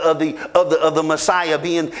the Messiah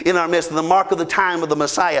being in our midst, the mark of the time of the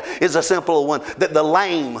Messiah is a simple one, that the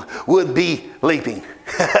lame would be leaping.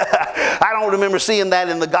 I don't remember seeing that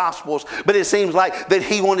in the Gospels, but it seems like that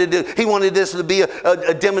he wanted this to be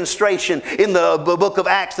a demonstration in the book of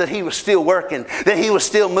Acts that he was still working, that he was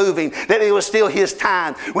still moving, that it was still his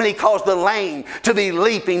time when he caused the lame to be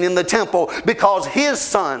leaping in the temple, because his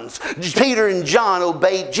sons, Peter and John,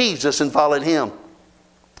 obeyed Jesus and followed him.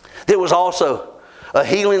 There was also a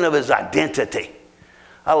healing of his identity.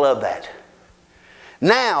 I love that.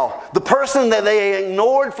 Now, the person that they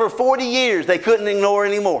ignored for 40 years, they couldn't ignore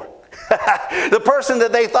anymore. The person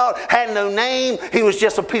that they thought had no name, he was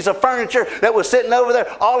just a piece of furniture that was sitting over there,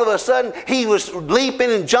 all of a sudden he was leaping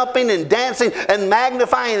and jumping and dancing and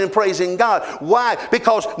magnifying and praising God. Why?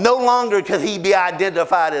 Because no longer could he be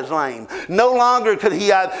identified as lame. No longer could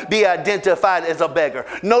he be identified as a beggar.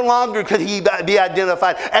 No longer could he be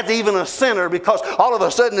identified as even a sinner, because all of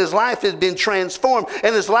a sudden his life has been transformed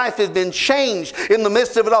and his life has been changed in the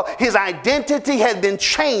midst of it all. His identity had been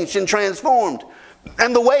changed and transformed.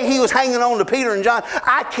 And the way he was hanging on to Peter and John,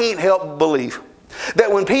 I can't help but believe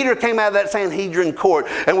that when Peter came out of that Sanhedrin court,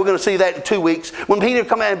 and we're going to see that in 2 weeks, when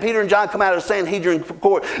Peter and John come out of the Sanhedrin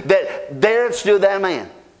court, that there stood that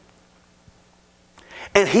man.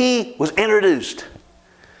 And he was introduced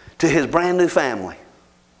to his brand new family,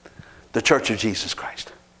 the Church of Jesus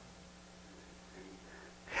Christ.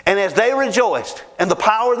 And as they rejoiced, and the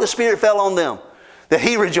power of the Spirit fell on them, that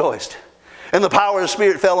he rejoiced, and the power of the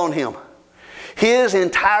Spirit fell on him. His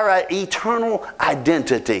entire eternal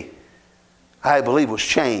identity, I believe, was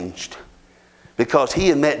changed because he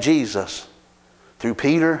had met Jesus through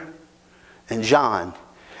Peter and John.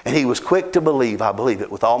 And he was quick to believe, I believe it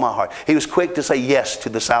with all my heart. He was quick to say yes to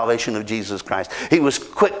the salvation of Jesus Christ. He was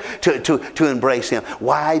quick to embrace him.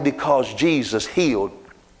 Why? Because Jesus healed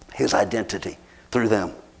his identity through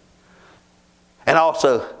them. And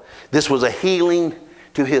also, this was a healing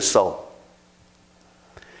to his soul.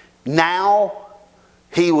 Now,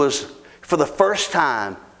 he was, for the first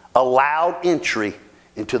time, allowed entry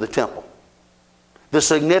into the temple. The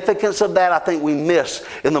significance of that, I think we miss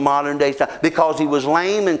in the modern day time. Because he was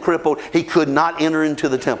lame and crippled, he could not enter into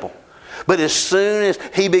the temple. But as soon as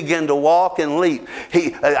he began to walk and leap,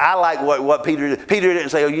 I like what Peter did. Peter didn't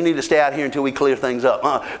say, oh, you need to stay out here until we clear things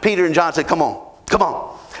up. Peter and John said, come on, come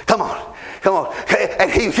on, come on. Come on. And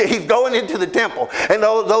he's going into the temple. And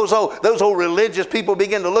those old religious people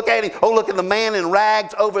begin to look at him. Oh, look at the man in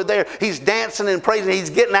rags over there. He's dancing and praising. He's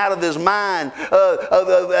getting out of his mind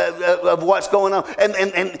of what's going on. And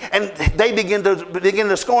they begin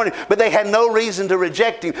to scorn him. But they had no reason to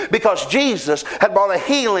reject him, because Jesus had brought a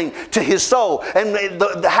healing to his soul. And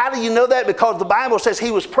how do you know that? Because the Bible says he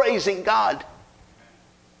was praising God.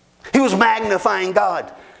 He was magnifying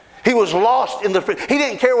God. He was lost in he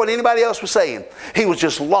didn't care what anybody else was saying. He was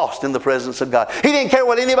just lost in the presence of God. He didn't care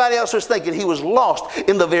what anybody else was thinking. He was lost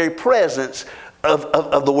in the very presence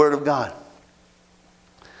of the Word of God.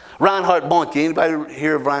 Reinhard Bonnke. Anybody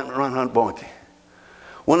hear of Reinhard Bonnke?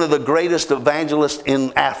 One of the greatest evangelists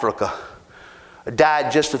in Africa.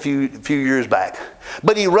 Died just a few years back.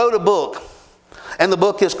 But he wrote a book. And the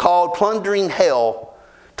book is called Plundering Hell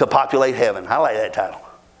to Populate Heaven. I like that title.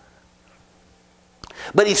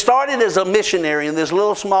 But he started as a missionary in this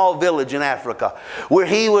little small village in Africa, where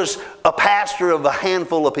he was a pastor of a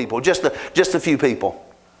handful of people, just a few people.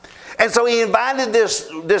 And so he invited this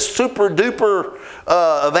super duper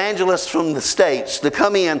evangelist from the States to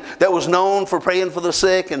come in that was known for praying for the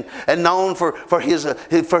sick and known for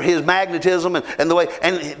his magnetism and the way.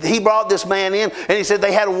 And he brought this man in, and he said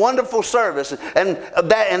they had a wonderful service. And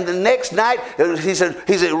the next night, he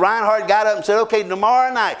said Reinhardt got up and said, okay,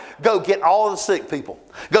 tomorrow night, go get all the sick people.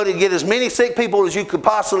 Go to get as many sick people as you could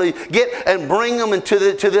possibly get and bring them to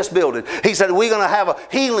this building. He said, we're going to have a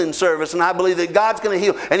healing service, and I believe that God's going to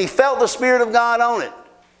heal. And he felt the Spirit of God on it.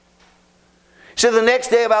 He said the next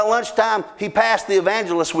day about lunchtime, he passed the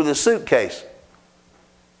evangelist with his suitcase.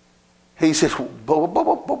 He said,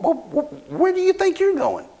 where do you think you're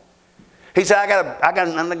going? He said, I got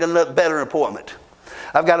a better appointment.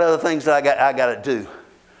 I've got other things that I got to do.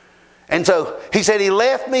 And so he said he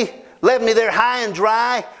left me there high and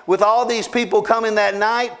dry with all these people coming that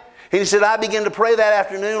night. And he said, I began to pray that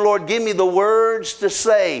afternoon, Lord, give me the words to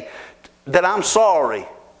say that I'm sorry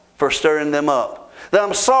for stirring them up. That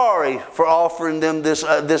I'm sorry for offering them this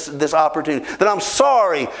opportunity. That I'm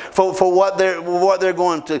sorry for what they're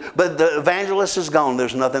going to. But the evangelist is gone.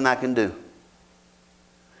 There's nothing I can do.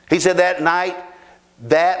 He said that night,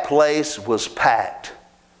 that place was packed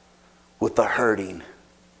with the hurting.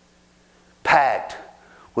 Packed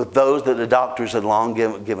with those that the doctors had long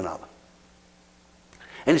given up.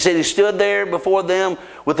 And he said he stood there before them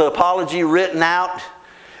with the apology written out,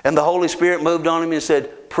 and the Holy Spirit moved on him and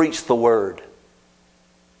said, preach the word.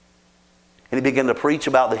 And he began to preach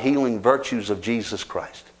about the healing virtues of Jesus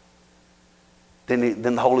Christ. Then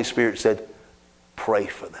the Holy Spirit said, pray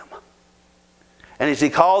for them. And as he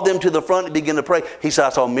called them to the front and began to pray, he said, I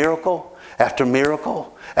saw miracle after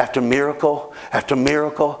miracle after miracle after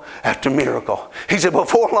miracle after miracle. He said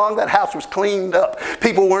before long that house was cleaned up.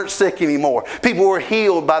 People weren't sick anymore. People were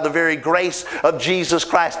healed by the very grace of Jesus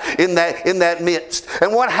Christ in that midst.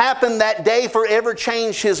 And what happened that day forever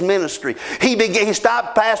changed his ministry. He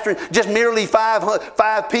stopped pastoring just merely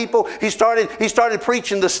five people. He started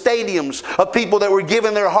preaching the stadiums of people that were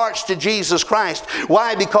giving their hearts to Jesus Christ.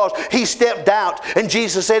 Why? Because he stepped out, and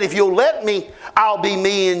Jesus said, if you'll let me, I'll be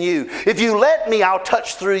me in you. If you let me, I'll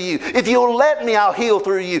touch through you. If you'll let me, I'll heal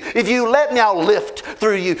through you. If you let me, I'll lift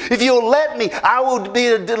through you. If you'll let me, I will be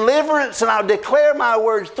a deliverance, and I'll declare my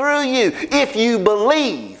words through you. If you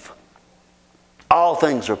believe, all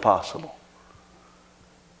things are possible.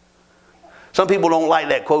 Some people don't like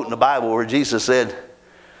that quote in the Bible where Jesus said,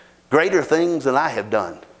 greater things than I have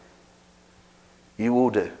done, you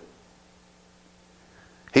will do.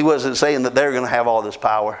 He wasn't saying that they're going to have all this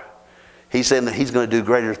power. He's saying that he's going to do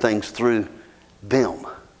greater things through them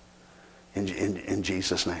in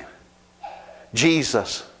Jesus' name.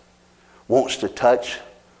 Jesus wants to touch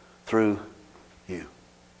through you.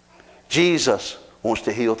 Jesus wants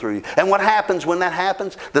to heal through you. And what happens when that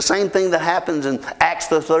happens? The same thing that happens in Acts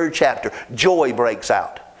the 3rd chapter. Joy breaks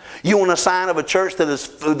out. You want a sign of a church that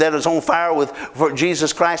is on fire for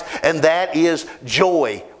Jesus Christ, and that is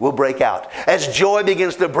joy will break out. As joy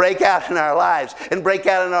begins to break out in our lives and break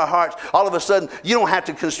out in our hearts, all of a sudden you don't have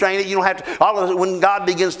to constrain it. You don't have to. When God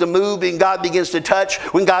begins to move, and God begins to touch,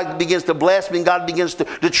 when God begins to bless, when God begins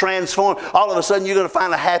to transform, all of a sudden you're going to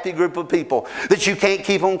find a happy group of people that you can't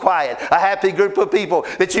keep them quiet. A happy group of people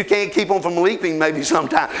that you can't keep them from leaping maybe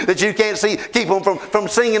sometimes. That you can't keep them from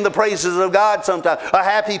singing the praises of God sometimes. A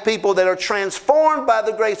happy people that are transformed by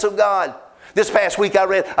the grace of God. This past week I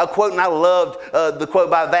read a quote, and I loved the quote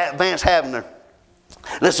by Vance Havner.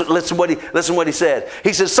 Listen what he said.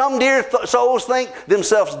 He says, some dear souls think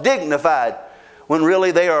themselves dignified when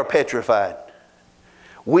really they are petrified.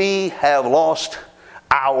 We have lost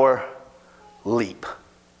our leap.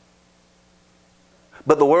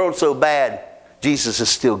 But the world's so bad, Jesus is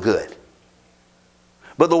still good.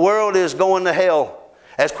 But the world is going to hell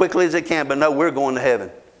as quickly as it can, but no, we're going to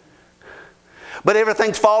heaven. But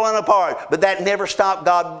everything's falling apart. But that never stopped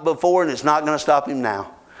God before, and it's not going to stop him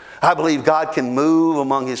now. I believe God can move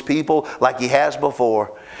among his people like he has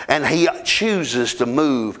before. And he chooses to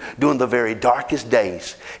move during the very darkest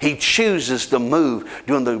days. He chooses to move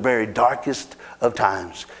during the very darkest of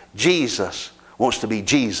times. Jesus wants to be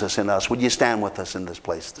Jesus in us. Would you stand with us in this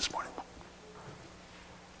place this morning?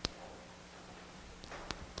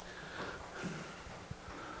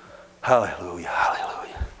 Hallelujah, hallelujah.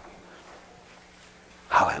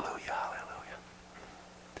 Hallelujah, hallelujah.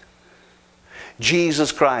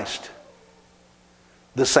 Jesus Christ,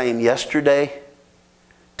 the same yesterday,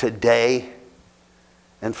 today,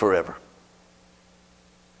 and forever.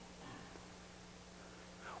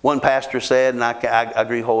 One pastor said, and I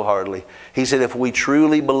agree wholeheartedly, he said, if we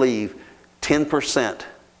truly believe 10%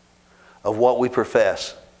 of what we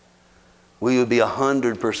profess, we would be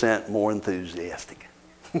 100% more enthusiastic.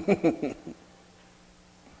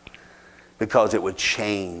 Because it would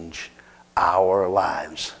change our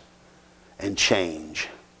lives and change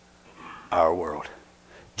our world.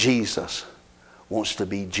 Jesus wants to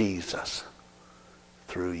be Jesus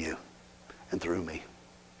through you and through me.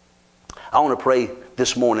 I want to pray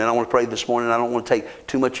this morning. I don't want to take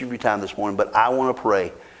too much of your time this morning, but I want to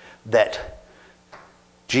pray that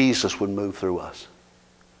Jesus would move through us.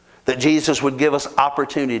 That Jesus would give us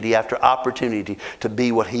opportunity after opportunity to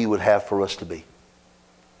be what He would have for us to be.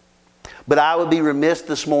 But I would be remiss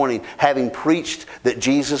this morning, having preached that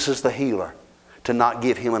Jesus is the healer, to not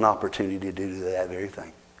give Him an opportunity to do that very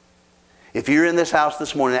thing. If you're in this house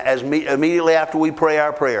this morning, immediately after we pray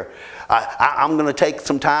our prayer, I'm going to take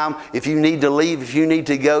some time. If you need to leave, if you need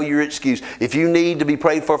to go, you're excused. If you need to be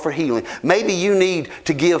prayed for healing, maybe you need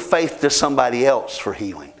to give faith to somebody else for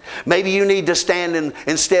healing. Maybe you need to stand in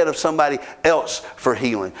instead of somebody else for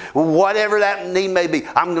healing. Whatever that need may be,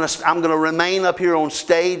 I'm going to remain up here on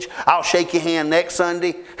stage. I'll shake your hand next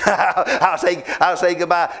Sunday. I'll say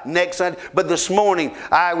goodbye next Sunday. But this morning,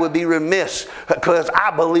 I would be remiss, because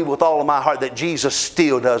I believe with all of my heart that Jesus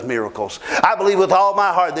still does miracles. I believe with all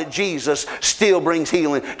my heart that Jesus still brings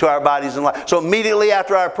healing to our bodies and life. So immediately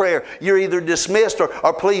after our prayer, you're either dismissed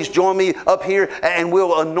or please join me up here, and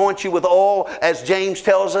we'll anoint you with oil, as James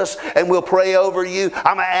tells us, and we'll pray over you.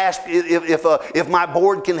 I'm going to ask if my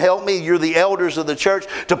board can help me. You're the elders of the church,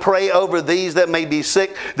 to pray over these that may be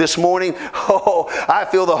sick this morning. Oh, I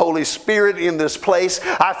feel the Holy Spirit in this place.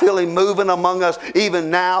 I feel Him moving among us even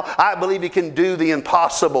now. I believe He can do the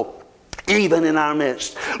impossible even in our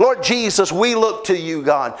midst. Lord Jesus, we look to You,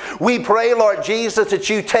 God. We pray, Lord Jesus, that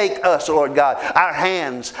You take us, Lord God, our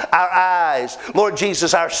hands, our eyes, Lord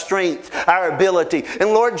Jesus, our strength, our ability.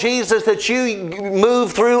 And Lord Jesus, that You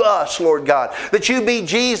move through us, Lord God. That You be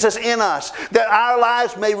Jesus in us. That our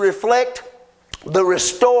lives may reflect the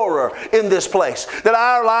restorer in this place. That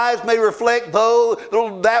our lives may reflect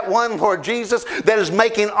that one, Lord Jesus, that is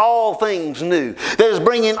making all things new. That is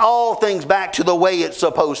bringing all things back to the way it's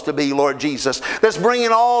supposed to be, Lord Jesus. That's bringing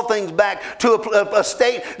all things back to a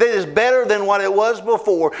state that is better than what it was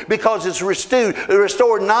before, because it's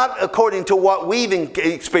restored not according to what we've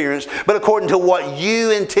experienced, but according to what You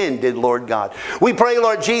intended, Lord God. We pray,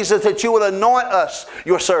 Lord Jesus, that You would anoint us,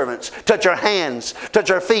 Your servants. Touch our hands, touch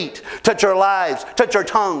our feet, touch our lives, touch our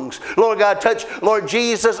tongues. Lord God, touch, Lord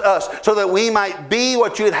Jesus, us, so that we might be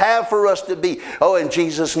what You'd have for us to be. Oh, in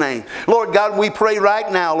Jesus' name. Lord God, we pray right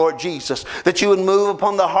now, Lord Jesus, that You would move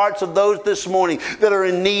upon the hearts of those this morning that are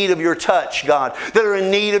in need of Your touch, God. That are in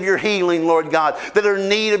need of Your healing, Lord God. That are in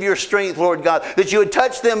need of Your strength, Lord God. That You would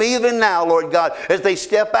touch them even now, Lord God, as they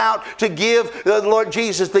step out to give, Lord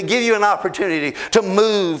Jesus, to give You an opportunity to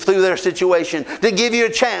move through their situation. To give You a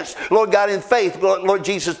chance, Lord God, in faith, Lord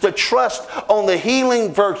Jesus, to trust on the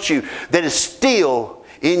healing virtue that is still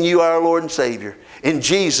in You, our Lord and Savior. In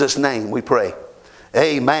Jesus' name we pray.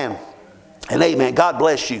 Amen and amen. God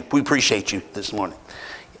bless you. We appreciate you this morning.